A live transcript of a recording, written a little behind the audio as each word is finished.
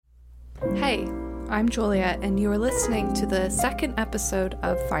Hey, I'm Julia, and you are listening to the second episode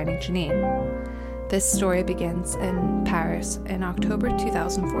of Finding Janine. This story begins in Paris in October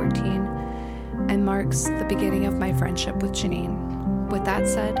 2014 and marks the beginning of my friendship with Janine. With that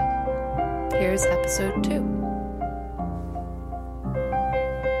said, here's episode 2.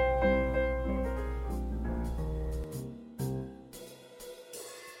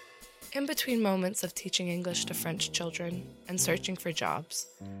 In between moments of teaching English to French children and searching for jobs,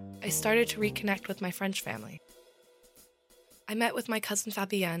 I started to reconnect with my French family. I met with my cousin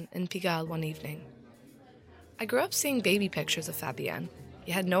Fabienne in Pigalle one evening. I grew up seeing baby pictures of Fabienne,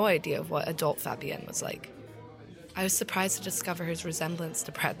 yet had no idea of what adult Fabienne was like. I was surprised to discover his resemblance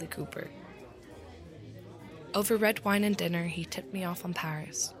to Bradley Cooper. Over red wine and dinner, he tipped me off on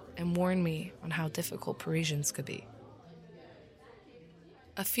Paris and warned me on how difficult Parisians could be.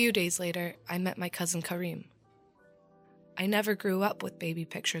 A few days later, I met my cousin Karim. I never grew up with baby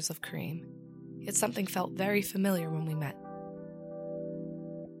pictures of Karim, yet something felt very familiar when we met.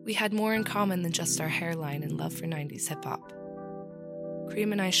 We had more in common than just our hairline and love for 90s hip-hop.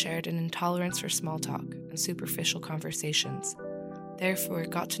 Karim and I shared an intolerance for small talk and superficial conversations, therefore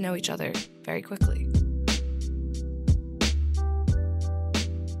got to know each other very quickly.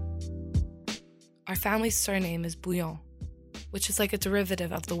 Our family's surname is Bouillon, which is like a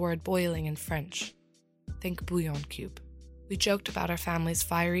derivative of the word boiling in French. Think bouillon cube. We joked about our family's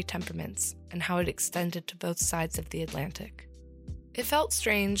fiery temperaments and how it extended to both sides of the Atlantic. It felt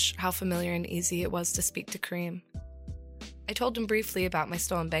strange how familiar and easy it was to speak to Karim. I told him briefly about my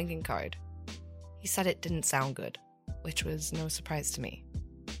stolen banking card. He said it didn't sound good, which was no surprise to me.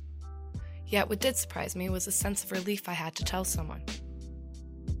 Yet what did surprise me was a sense of relief I had to tell someone.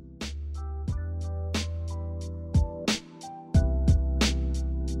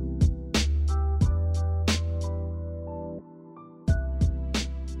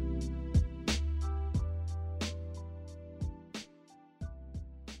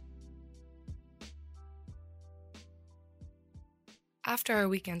 After our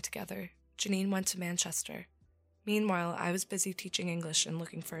weekend together, Janine went to Manchester. Meanwhile, I was busy teaching English and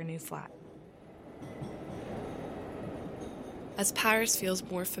looking for a new flat. As Paris feels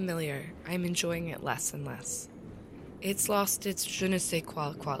more familiar, I am enjoying it less and less. It's lost its je ne sais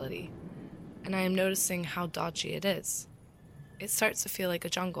quoi quality, and I am noticing how dodgy it is. It starts to feel like a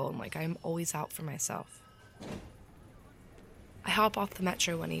jungle and like I am always out for myself. I hop off the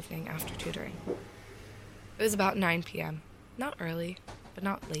metro one evening after tutoring. It was about 9 p.m. Not early, but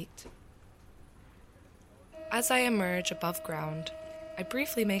not late. As I emerge above ground, I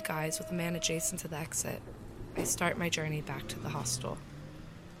briefly make eyes with a man adjacent to the exit. I start my journey back to the hostel.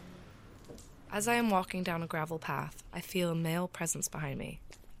 As I am walking down a gravel path, I feel a male presence behind me.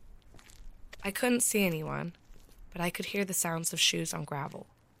 I couldn't see anyone, but I could hear the sounds of shoes on gravel.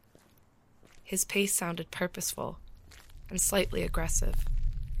 His pace sounded purposeful and slightly aggressive.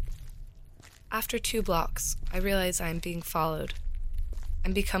 After 2 blocks, I realize I am being followed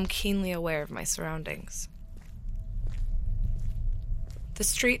and become keenly aware of my surroundings. The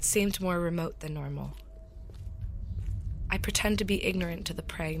street seemed more remote than normal. I pretend to be ignorant to the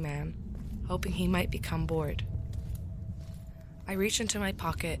praying man, hoping he might become bored. I reach into my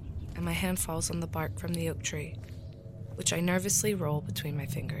pocket and my hand falls on the bark from the oak tree, which I nervously roll between my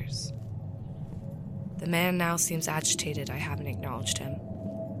fingers. The man now seems agitated I haven't acknowledged him,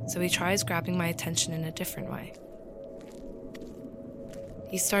 so he tries grabbing my attention in a different way.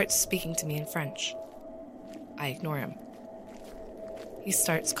 He starts speaking to me in French. I ignore him. He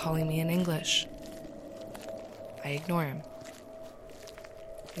starts calling me in English. I ignore him.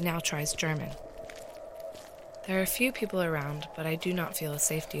 He now tries German. There are a few people around, but I do not feel a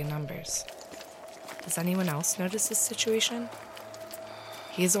safety in numbers. Does anyone else notice this situation?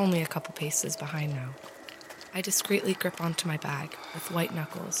 He is only a couple paces behind now. I discreetly grip onto my bag with white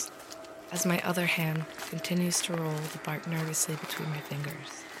knuckles as my other hand continues to roll the bark nervously between my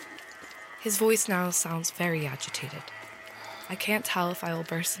fingers. His voice now sounds very agitated. I can't tell if I will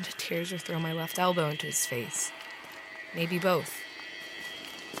burst into tears or throw my left elbow into his face. Maybe both.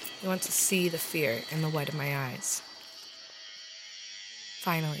 I want to see the fear in the white of my eyes.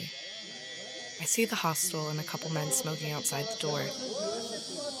 Finally, I see the hostel and a couple men smoking outside the door.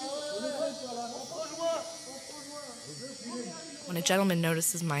 When a gentleman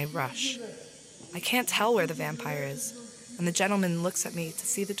notices my rush, I can't tell where the vampire is, and the gentleman looks at me to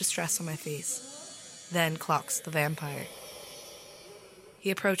see the distress on my face, then clocks the vampire.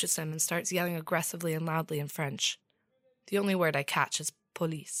 He approaches him and starts yelling aggressively and loudly in French. The only word I catch is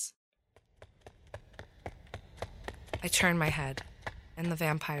police. I turn my head, and the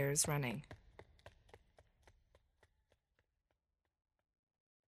vampire is running.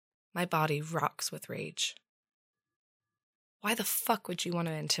 My body rocks with rage. Why the fuck would you want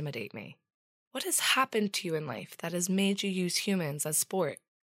to intimidate me? What has happened to you in life that has made you use humans as sport?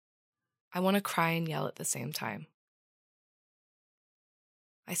 I want to cry and yell at the same time.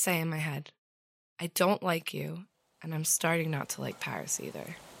 I say in my head, I don't like you, and I'm starting not to like Paris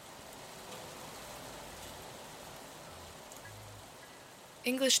either.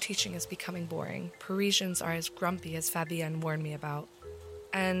 English teaching is becoming boring. Parisians are as grumpy as Fabienne warned me about.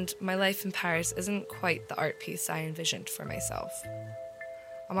 And my life in Paris isn't quite the art piece I envisioned for myself.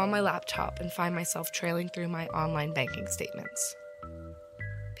 I'm on my laptop and find myself trailing through my online banking statements.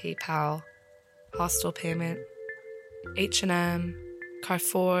 PayPal, hostel payment, H&M,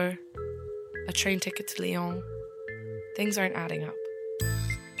 Carrefour, a train ticket to Lyon. Things aren't adding up.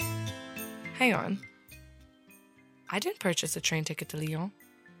 Hang on. I didn't purchase a train ticket to Lyon.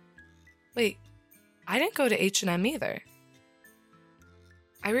 Wait, I didn't go to H&M either.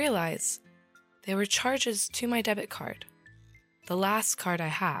 I realize there were charges to my debit card, the last card I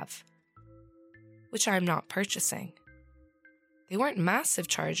have, which I am not purchasing. They weren't massive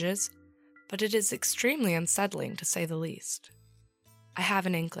charges, but it is extremely unsettling to say the least. I have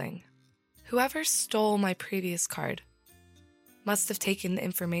an inkling. Whoever stole my previous card must have taken the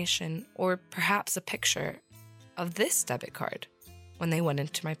information or perhaps a picture of this debit card when they went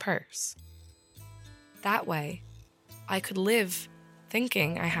into my purse. That way, I could live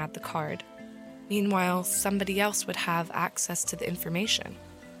thinking I had the card. Meanwhile, somebody else would have access to the information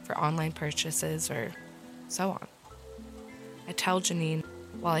for online purchases or so on. I tell Janine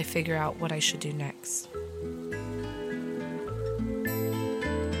while I figure out what I should do next.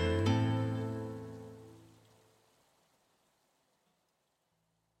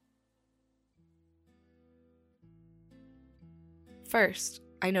 First,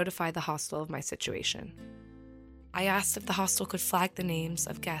 I notified the hostel of my situation. I asked if the hostel could flag the names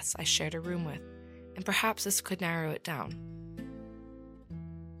of guests I shared a room with, and perhaps this could narrow it down.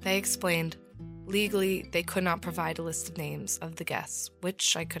 They explained, legally, they could not provide a list of names of the guests,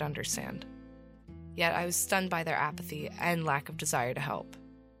 which I could understand. Yet I was stunned by their apathy and lack of desire to help.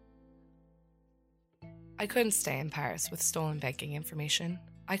 I couldn't stay in Paris with stolen banking information.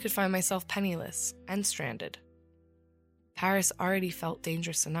 I could find myself penniless and stranded. Paris already felt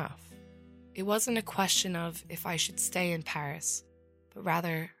dangerous enough. It wasn't a question of if I should stay in Paris, but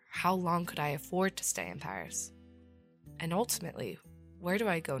rather, how long could I afford to stay in Paris? And ultimately, where do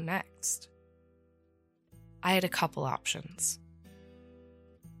I go next? I had a couple options.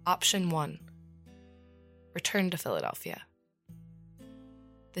 Option 1. Return to Philadelphia.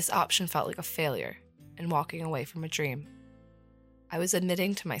 This option felt like a failure and walking away from a dream. I was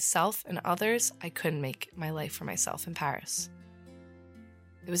admitting to myself and others I couldn't make my life for myself in Paris.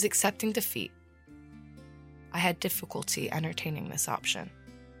 It was accepting defeat. I had difficulty entertaining this option.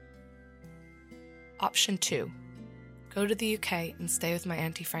 Option 2. Go to the UK and stay with my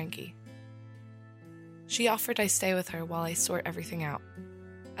Auntie Frankie. She offered I stay with her while I sort everything out.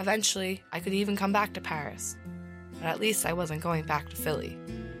 Eventually, I could even come back to Paris, but at least I wasn't going back to Philly.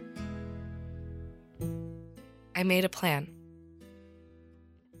 I made a plan.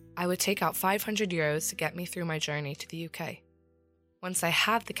 I would take out 500 euros to get me through my journey to the UK. Once I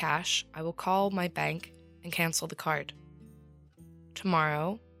have the cash, I will call my bank and cancel the card.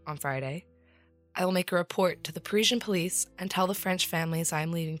 Tomorrow, on Friday, I will make a report to the Parisian police and tell the French families I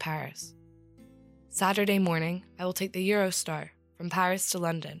am leaving Paris. Saturday morning, I will take the Eurostar from Paris to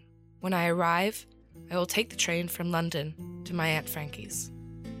London. When I arrive, I will take the train from London to my Aunt Frankie's.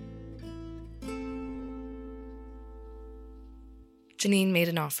 Janine made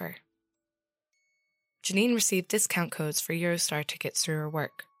an offer. Janine received discount codes for Eurostar tickets through her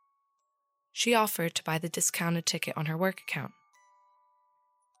work. She offered to buy the discounted ticket on her work account.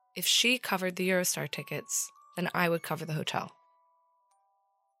 If she covered the Eurostar tickets, then I would cover the hotel.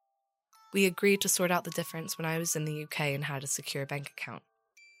 We agreed to sort out the difference when I was in the UK and had a secure bank account.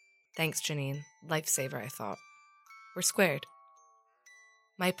 Thanks, Janine. Lifesaver, I thought. We're squared.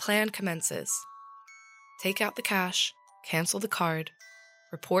 My plan commences. Take out the cash, cancel the card,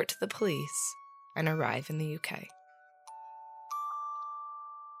 report to the police, and arrive in the UK.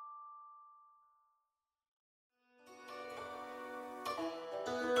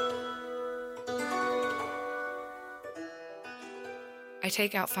 I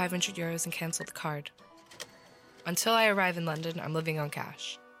take out 500 euros and cancel the card. Until I arrive in London, I'm living on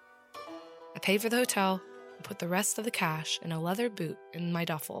cash. I pay for the hotel and put the rest of the cash in a leather boot in my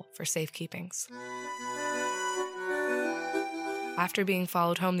duffel for safekeepings. After being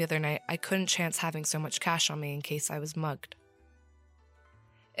followed home the other night, I couldn't chance having so much cash on me in case I was mugged.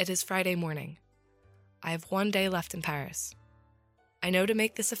 It is Friday morning. I have one day left in Paris. I know to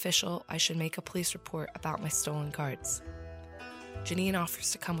make this official, I should make a police report about my stolen cards. Janine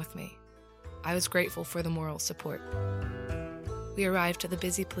offers to come with me. I was grateful for the moral support. We arrived at the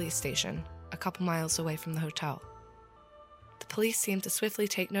busy police station, a couple miles away from the hotel. The police seemed to swiftly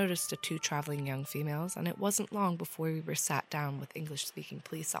take notice to two traveling young females, and it wasn't long before we were sat down with English-speaking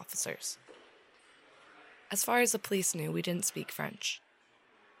police officers. As far as the police knew, we didn't speak French.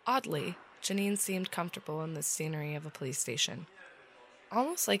 Oddly, Janine seemed comfortable in the scenery of a police station,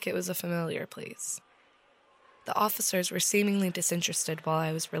 almost like it was a familiar place. The officers were seemingly disinterested while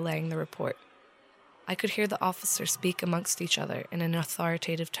I was relaying the report. I could hear the officers speak amongst each other in an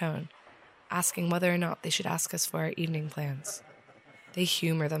authoritative tone, asking whether or not they should ask us for our evening plans. They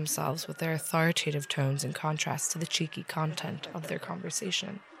humor themselves with their authoritative tones in contrast to the cheeky content of their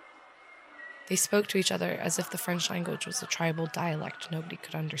conversation. They spoke to each other as if the French language was a tribal dialect nobody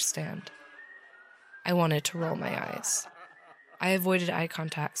could understand. I wanted to roll my eyes. I avoided eye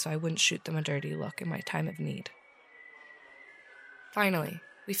contact so I wouldn't shoot them a dirty look in my time of need. Finally,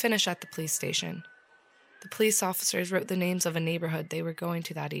 we finished at the police station. The police officers wrote the names of a neighborhood they were going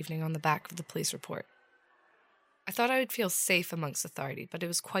to that evening on the back of the police report. I thought I would feel safe amongst authority, but it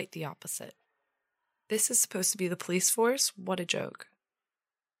was quite the opposite. This is supposed to be the police force? What a joke.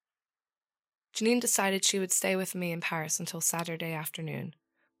 Janine decided she would stay with me in Paris until Saturday afternoon,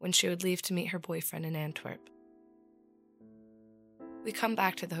 when she would leave to meet her boyfriend in Antwerp. We come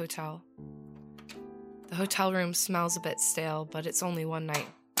back to the hotel. The hotel room smells a bit stale, but it's only one night.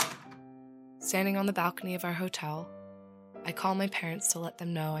 Standing on the balcony of our hotel, I call my parents to let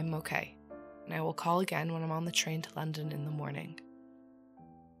them know I'm okay, and I will call again when I'm on the train to London in the morning.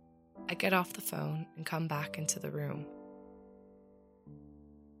 I get off the phone and come back into the room.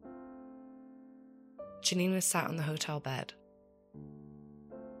 Janine is sat on the hotel bed.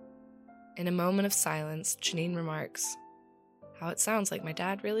 In a moment of silence, Janine remarks, "How it sounds like my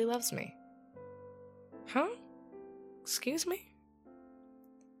dad really loves me." Huh? Excuse me?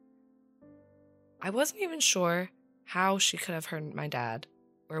 I wasn't even sure how she could have heard my dad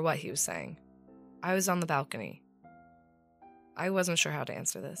or what he was saying. I was on the balcony. I wasn't sure how to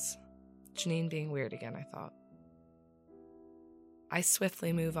answer this. Janine being weird again, I thought. I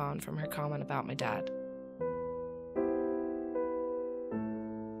swiftly move on from her comment about my dad.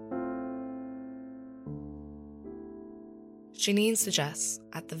 Janine suggests,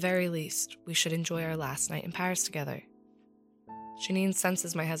 at the very least, we should enjoy our last night in Paris together. Janine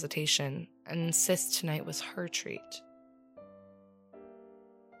senses my hesitation and insists tonight was her treat.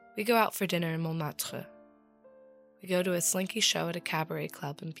 We go out for dinner in Montmartre. We go to a slinky show at a cabaret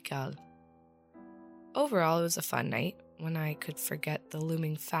club in Pigalle. Overall, it was a fun night when I could forget the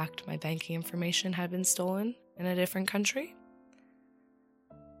looming fact my banking information had been stolen in a different country.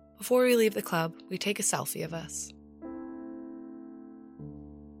 Before we leave the club, we take a selfie of us.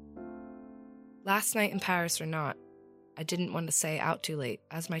 Last night in Paris or not, I didn't want to say out too late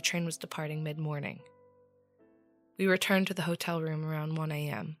as my train was departing mid-morning. We returned to the hotel room around 1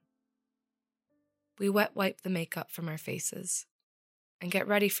 a.m. We wet wipe the makeup from our faces and get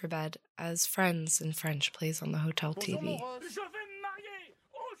ready for bed as Friends in French plays on the hotel TV.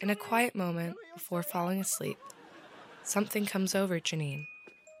 In a quiet moment before falling asleep, something comes over Janine.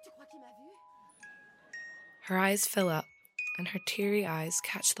 Her eyes fill up and her teary eyes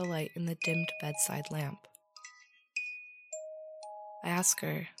catch the light in the dimmed bedside lamp. I ask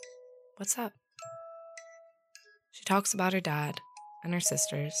her, "What's up?" She talks about her dad and her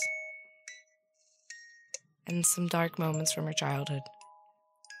sisters and some dark moments from her childhood.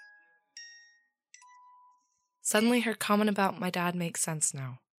 Suddenly, her comment about my dad makes sense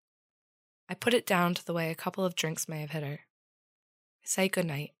now. I put it down to the way a couple of drinks may have hit her. I say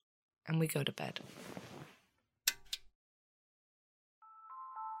goodnight, and we go to bed.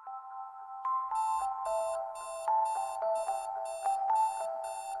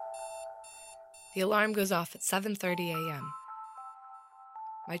 The alarm goes off at 7:30 a.m.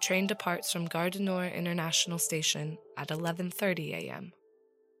 My train departs from Gare du Nord International Station at 11:30 a.m.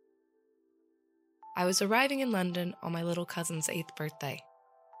 I was arriving in London on my little cousin's 8th birthday.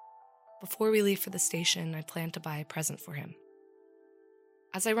 Before we leave for the station, I plan to buy a present for him.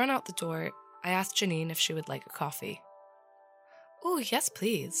 As I run out the door, I ask Janine if she would like a coffee. "Oh, yes,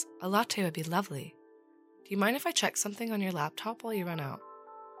 please. A latte would be lovely. Do you mind if I check something on your laptop while you run out?"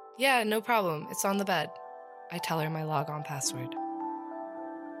 "Yeah, no problem. It's on the bed." I tell her my logon password.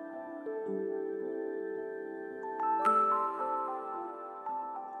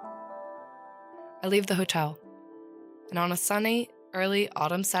 I leave the hotel, and on a sunny, early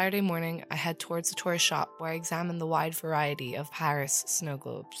autumn Saturday morning, I head towards the tourist shop where I examine the wide variety of Paris snow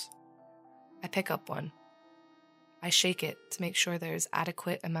globes. I pick up one. I shake it to make sure there is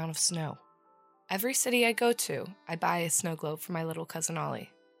adequate amount of snow. Every city I go to, I buy a snow globe for my little cousin Ollie.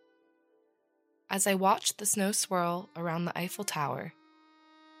 As I watch the snow swirl around the Eiffel Tower,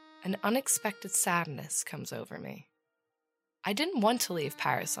 an unexpected sadness comes over me. I didn't want to leave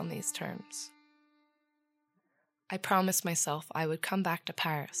Paris on these terms. I promised myself I would come back to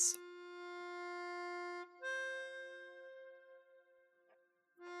Paris.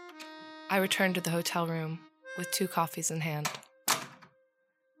 I return to the hotel room with 2 coffees in hand.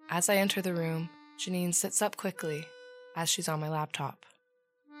 As I enter the room, Janine sits up quickly as she's on my laptop.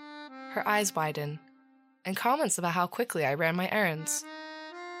 Her eyes widen and comments about how quickly I ran my errands,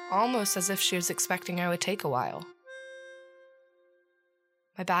 almost as if she was expecting I would take a while.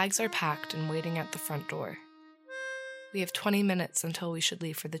 My bags are packed and waiting at the front door. We have 20 minutes until we should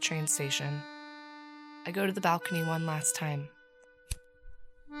leave for the train station. I go to the balcony one last time.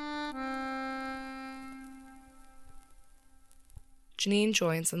 Janine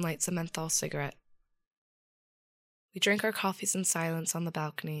joins and lights a menthol cigarette. We drink our coffees in silence on the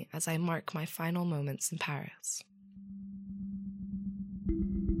balcony as I mark my final moments in Paris.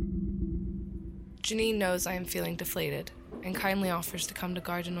 Janine knows I am feeling deflated and kindly offers to come to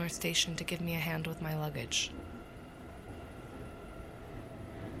Gare du Nord station to give me a hand with my luggage.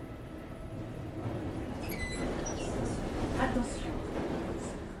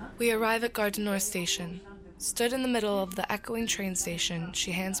 We arrive at Gare du Nord station. Stood in the middle of the echoing train station,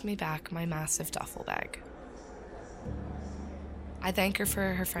 she hands me back my massive duffel bag. I thank her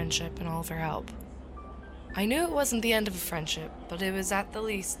for her friendship and all of her help. I knew it wasn't the end of a friendship, but it was at the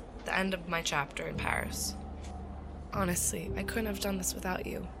least the end of my chapter in Paris. Honestly, I couldn't have done this without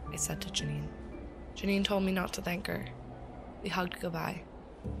you, I said to Janine. Janine told me not to thank her. We hugged goodbye.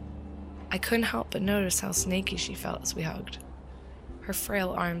 I couldn't help but notice how snaky she felt as we hugged. Her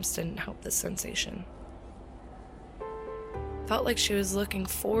frail arms didn't help this sensation. Felt like she was looking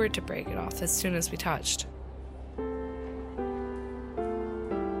forward to break it off as soon as we touched.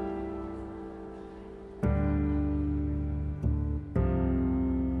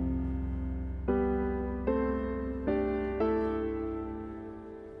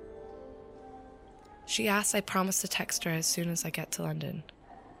 She asked I promise to text her as soon as I get to London.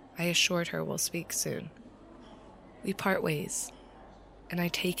 I assured her we'll speak soon. We part ways, and I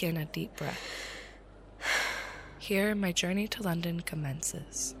take in a deep breath. Here, my journey to London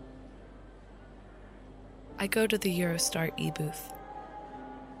commences. I go to the Eurostar e-booth,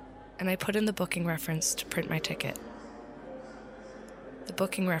 and I put in the booking reference to print my ticket. The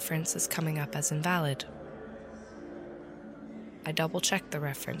booking reference is coming up as invalid. I double-check the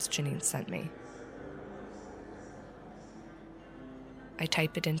reference Janine sent me. I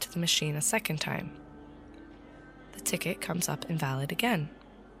type it into the machine a second time. The ticket comes up invalid again.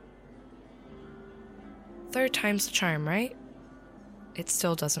 3rd time's the charm, right? It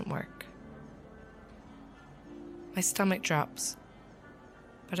still doesn't work. My stomach drops,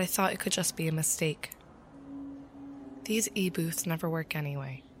 but I thought it could just be a mistake. These e-booths never work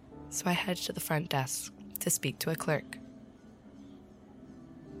anyway, so I head to the front desk to speak to a clerk.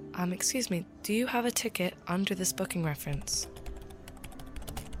 Excuse me, do you have a ticket under this booking reference?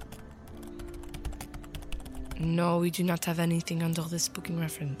 No, we do not have anything under this booking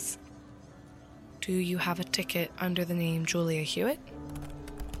reference. Do you have a ticket under the name Julia Hewitt?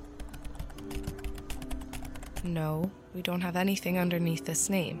 No, we don't have anything underneath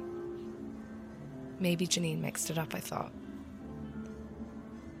this name. Maybe Janine mixed it up, I thought.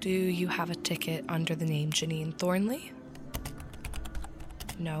 Do you have a ticket under the name Janine Thornley?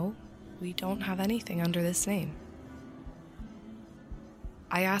 No, we don't have anything under this name.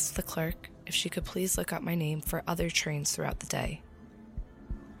 I asked the clerk if she could please look up my name for other trains throughout the day.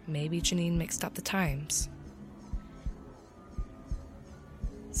 Maybe Janine mixed up the times.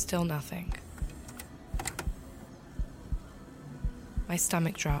 Still nothing. My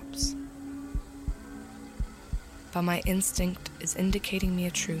stomach drops. But my instinct is indicating me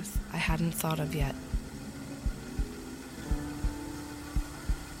a truth I hadn't thought of yet.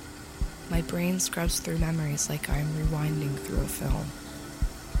 My brain scrubs through memories like I'm rewinding through a film.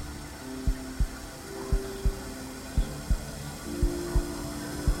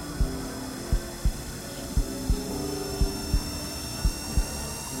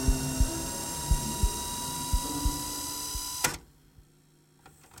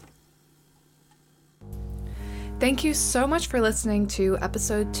 Thank you so much for listening to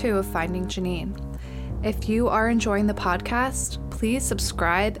episode 2 of Finding Janine. If you are enjoying the podcast, please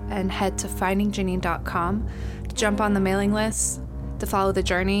subscribe and head to findingjanine.com to jump on the mailing list, to follow the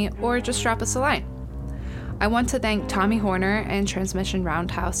journey, or just drop us a line. I want to thank Tommy Horner and Transmission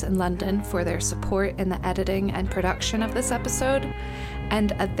Roundhouse in London for their support in the editing and production of this episode,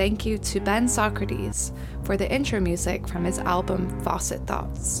 and a thank you to Ben Socrates for the intro music from his album Fawcett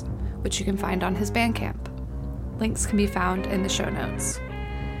Thoughts, which you can find on his Bandcamp. Links can be found in the show notes.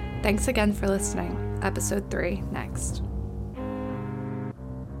 Thanks again for listening. Episode 3 next.